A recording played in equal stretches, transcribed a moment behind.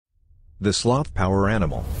The sloth power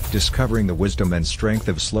animal, discovering the wisdom and strength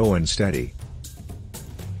of slow and steady.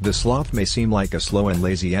 The sloth may seem like a slow and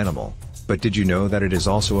lazy animal, but did you know that it is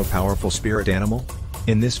also a powerful spirit animal?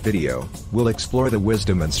 In this video, we'll explore the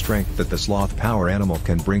wisdom and strength that the sloth power animal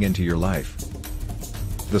can bring into your life.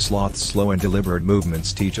 The sloth's slow and deliberate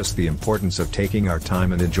movements teach us the importance of taking our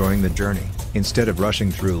time and enjoying the journey, instead of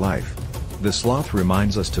rushing through life. The sloth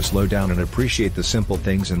reminds us to slow down and appreciate the simple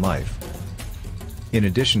things in life. In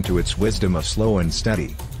addition to its wisdom of slow and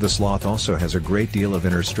steady, the sloth also has a great deal of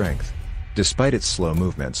inner strength. Despite its slow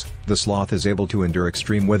movements, the sloth is able to endure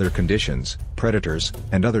extreme weather conditions, predators,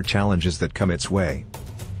 and other challenges that come its way.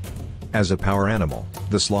 As a power animal,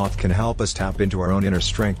 the sloth can help us tap into our own inner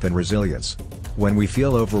strength and resilience. When we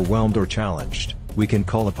feel overwhelmed or challenged, we can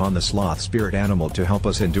call upon the sloth spirit animal to help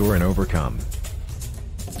us endure and overcome.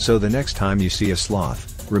 So the next time you see a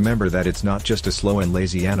sloth, remember that it's not just a slow and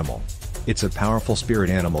lazy animal. It's a powerful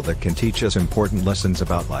spirit animal that can teach us important lessons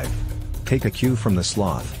about life. Take a cue from the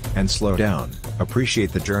sloth, and slow down,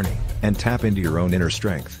 appreciate the journey, and tap into your own inner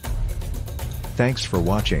strength. Thanks for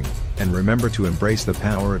watching, and remember to embrace the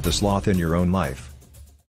power of the sloth in your own life.